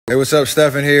Hey, what's up,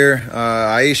 Stephen here.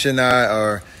 Ayesha and I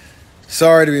are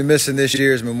sorry to be missing this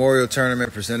year's Memorial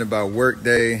Tournament presented by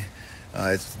Workday.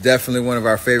 It's definitely one of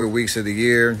our favorite weeks of the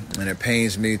year, and it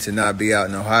pains me to not be out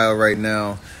in Ohio right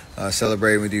now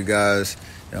celebrating with you guys.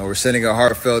 We're sending a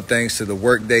heartfelt thanks to the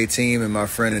Workday team and my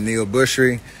friend Anil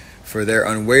Bushri for their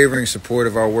unwavering support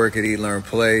of our work at Eat, Learn,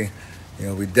 Play.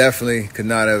 We definitely could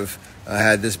not have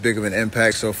had this big of an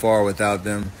impact so far without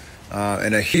them.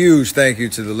 And a huge thank you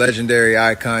to the legendary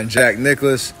icon Jack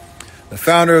Nicklaus, the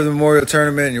founder of the Memorial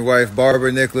Tournament, and your wife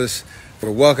Barbara Nicklaus, for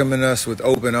welcoming us with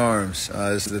open arms.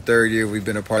 This is the third year we've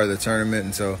been a part of the tournament,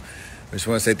 and so I just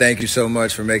want to say thank you so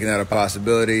much for making that a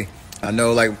possibility. I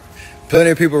know, like plenty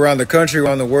of people around the country,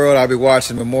 around the world, I'll be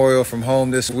watching Memorial from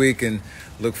home this week and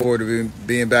look forward to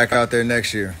being back out there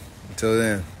next year. Until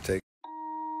then, take care.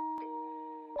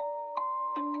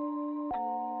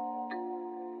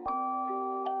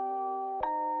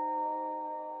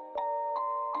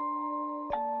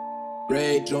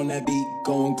 Rage on that beat,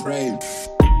 going crazy.